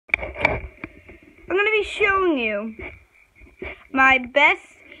going to be showing you my best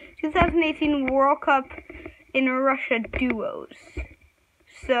 2018 World Cup in Russia duos.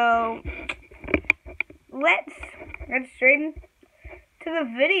 So, let's get straight into the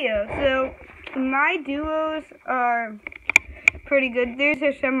video. So, my duos are pretty good. These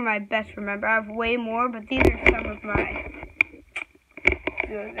are some of my best, remember. I have way more, but these are some of my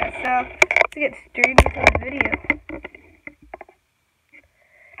duos. So, let's get straight into the video.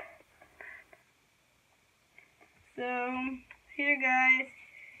 So, here guys,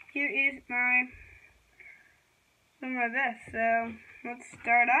 here is some of my best. So, let's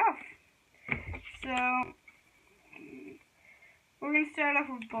start off. So, we're going to start off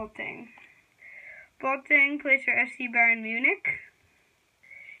with Boateng. Boateng plays for FC Bayern Munich.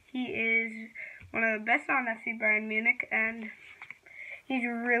 He is one of the best on FC Bayern Munich, and he's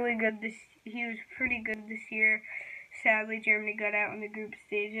really good he was pretty good this year. Sadly, Germany got out in the group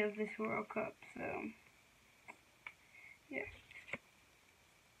stage of this World Cup, so yeah.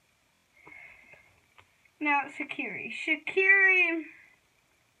 Now, Shaqiri. Shaqiri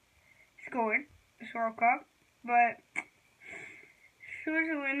scored this World Cup, but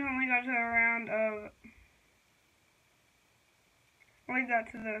Switzerland only got to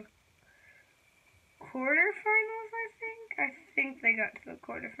the quarterfinals, I think. I think they got to the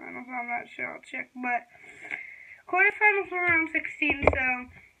quarterfinals. I'm not sure. I'll check. But quarterfinals were round 16, so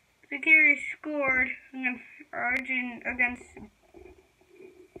Shaqiri scored against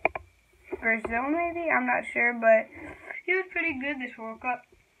Brazil, maybe? I'm not sure, but he was pretty good this World Cup.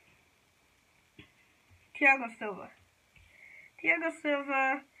 Thiago Silva. Thiago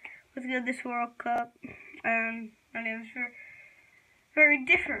Silva was good this World Cup, and it was for very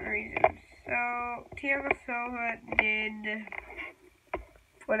different reasons. So, Thiago Silva did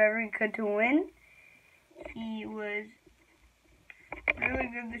whatever he could to win. He was really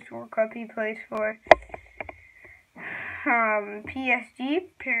good this World Cup. He plays for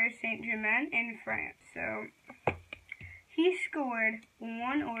PSG, Paris Saint-Germain, in France. So, he scored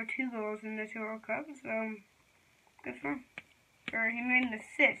 1 or 2 goals in this World Cup, so good for him. Or he made an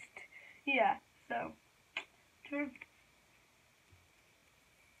assist. Yeah, so true.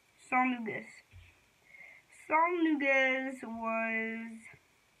 Saul Niguez. Saul Niguez was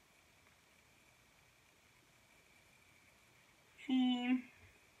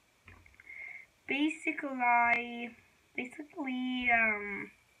basically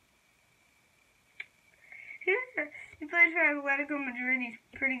he played for Atletico Madrid. He's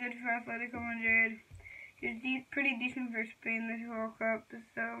pretty good for Atletico Madrid. He was pretty decent for Spain this World Cup,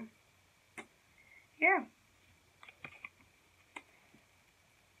 so yeah.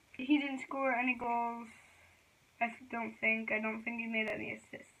 He didn't score any goals. I don't think he made any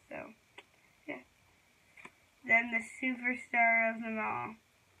assists, so yeah. Then the superstar of them all.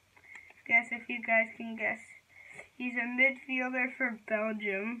 Guess if you guys can guess. He's a midfielder for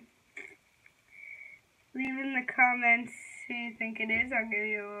Belgium. Leave in the comments who you think it is. I'll give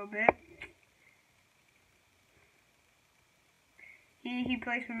you a little bit. He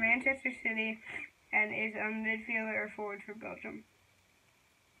plays for Manchester City and is a midfielder or forward for Belgium.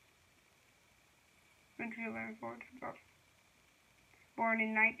 Midfielder and forward for Belgium. Born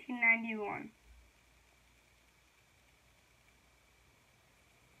in 1991.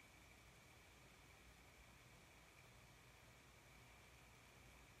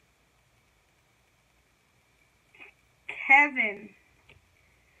 Kevin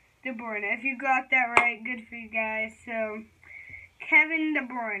De Bruyne. If you got that right, good for you guys. So, Kevin De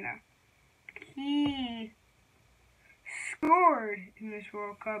Bruyne. He scored in this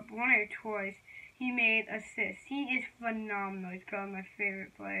World Cup 1 or twice. He made assists. He is phenomenal. He's probably my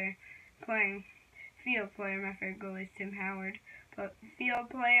favorite player. Field player. My favorite goalie is Tim Howard. But field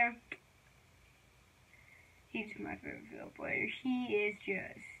player, he's my favorite field player. He's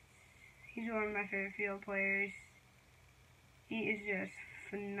one of my favorite field players. He is just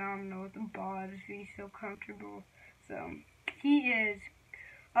phenomenal with the ball. He's so comfortable. So, he is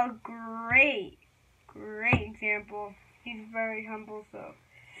a great example. He's very humble, so.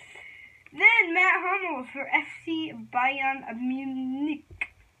 Then, Matt Hummels for FC Bayern Munich.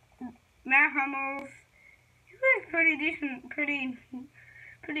 Matt Hummels, he was pretty decent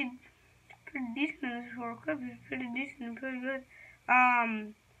in this World Cup. He's pretty decent and pretty good.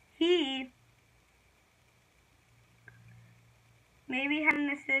 He maybe had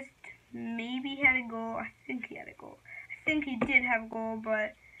an assist, maybe had a goal. I think he had a goal. I think he did have a goal,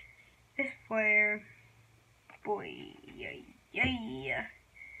 but this player, boy, yeah.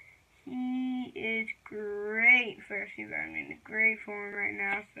 He is great for FC Bayern Munich. Great form right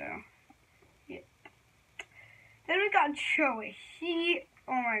now, so yeah. Then we got Choice.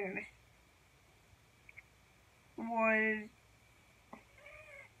 Oh my goodness. was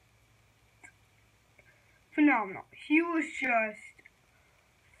phenomenal. He was just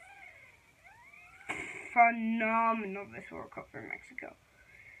phenomenal this World Cup for Mexico.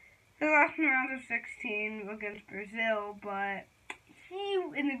 They lost in the round of 16 against Brazil, but he,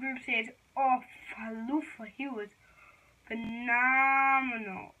 in the group stage, falufa, he was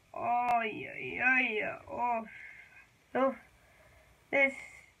phenomenal. Oh, yeah. Oh, this,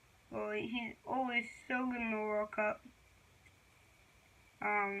 well, he's always so good in the World Cup.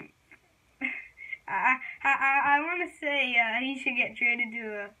 I want to say he should get traded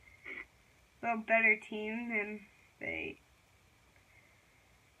to a better team than they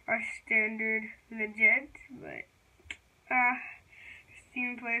are standard legit, but this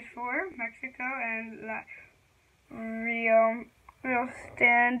team plays for Mexico and Real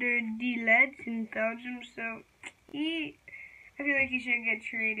Standard de Liège in Belgium, so I feel like he should get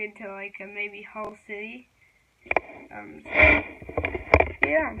traded to like maybe Hull City.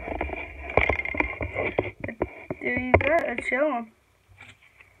 Yeah. But there you go, let's show him.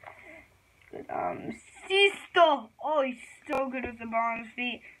 Good. Sisto! Oh, he's so good with the ball on his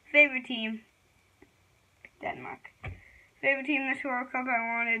feet. Favorite team? Denmark. Favorite team this World Cup?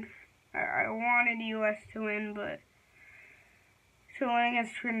 I wanted US to win, but to win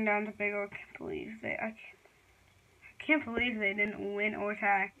against Trinidad and Tobago, I can't believe they didn't win or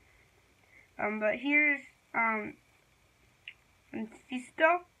tie. But here's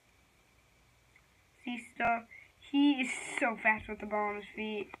Sisto. He is so fast with the ball on his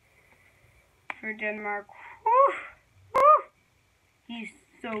feet for Denmark. Woo! He's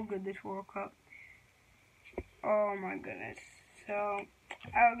so good this World Cup. Oh my goodness. So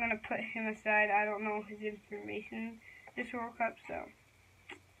I'm gonna put him aside. I don't know his information this World Cup, so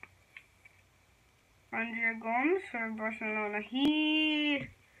André Gomes for Barcelona. I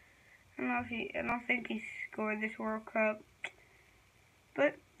don't think he scored this World Cup,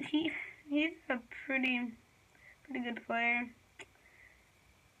 but he's a pretty good player.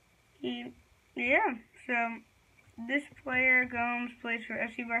 So this player, Gomes, plays for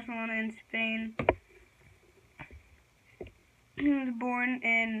FC Barcelona in Spain. He was born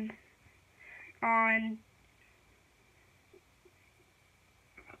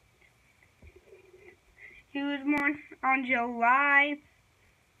on July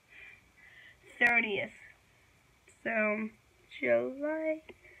 30th. So July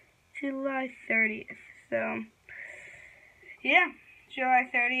 30th. So yeah, July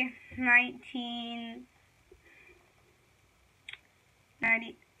 30th,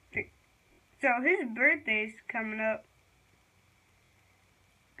 1993. So his birthday's coming up.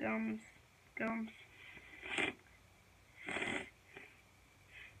 Gomes.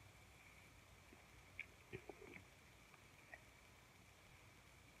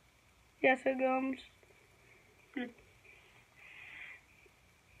 Yes, Gomes. We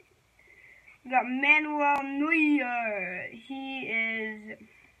got Manuel Neuer.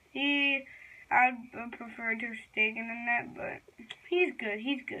 I'd prefer Ter Stegen than that, but he's good.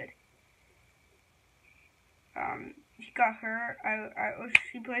 He got hurt.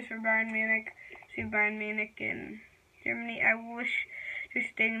 He plays for Bayern Munich. Bayern Munich in Germany. I wish Ter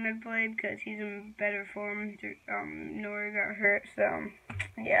Stegen had played because he's in better form. Neuer got hurt, so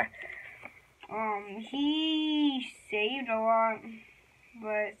yeah. He saved a lot,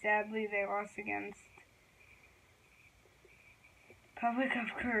 but sadly they lost against Republic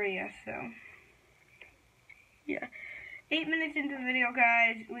of Korea, so yeah. 8 minutes into the video,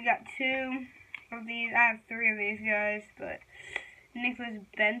 guys. We got 2 of these. I have 3 of these guys, but Nicholas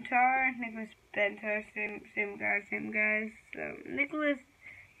Bentar, same guys. So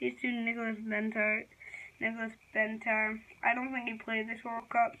these two Nicholas Bentar. I don't think he played this World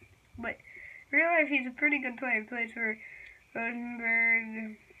Cup, but real life he's a pretty good player. He plays for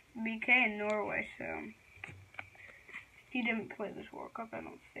Rosenborg BK in Norway, so he didn't play this World Cup, I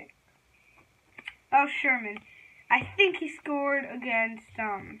don't think. Oh, Sherman. I think he scored against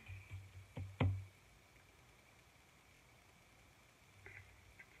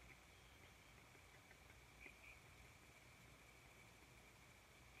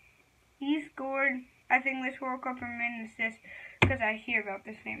he scored, I think, this World Cup and made an assist because I hear about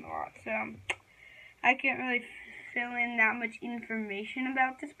this name a lot. So I can't really fill in that much information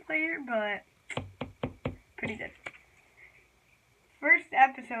about this player, but pretty good. First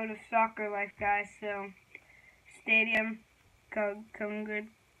episode of Soccer Life, guys. So stadium, come good.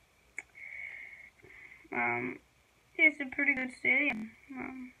 It's a pretty good stadium.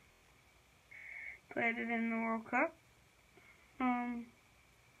 Played it in the World Cup.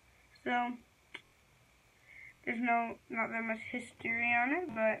 So there's not that much history on it,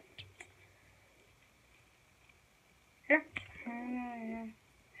 but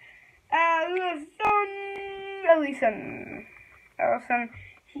Alisson.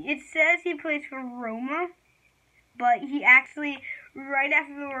 It says he plays for Roma, but he actually, right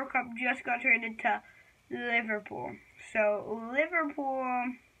after the World Cup, just got traded to Liverpool. So, Liverpool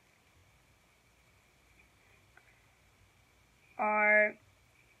are a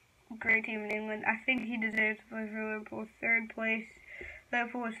great team in England. I think he deserves to play for Liverpool. Third place.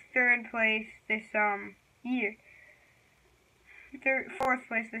 Liverpool was third place this year. Fourth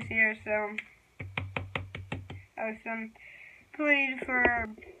place this year, so Alisson played for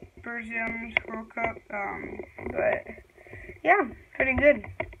Brazil's World Cup, but yeah, pretty good.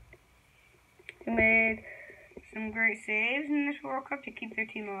 He made some great saves in this World Cup to keep their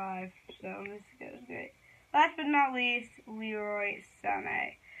team alive, so this goes great. Last but not least, Leroy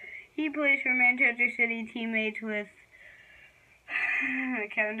Sané. He plays for Manchester City, teammates with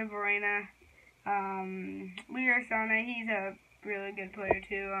Kevin De Bruyne. Leroy Sané, he's a really good player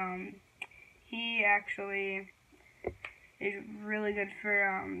too. He actually is really good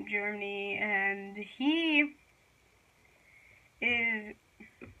for Germany, and he is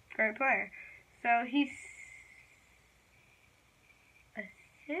a great player. So he's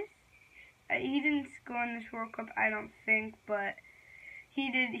assist. He didn't score in this World Cup, I don't think, but he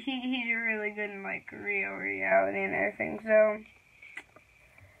did. He's really good in like real reality and everything. So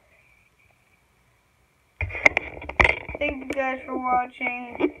thank you guys for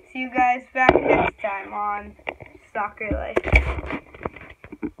watching. See you guys back next time on Soccer Life.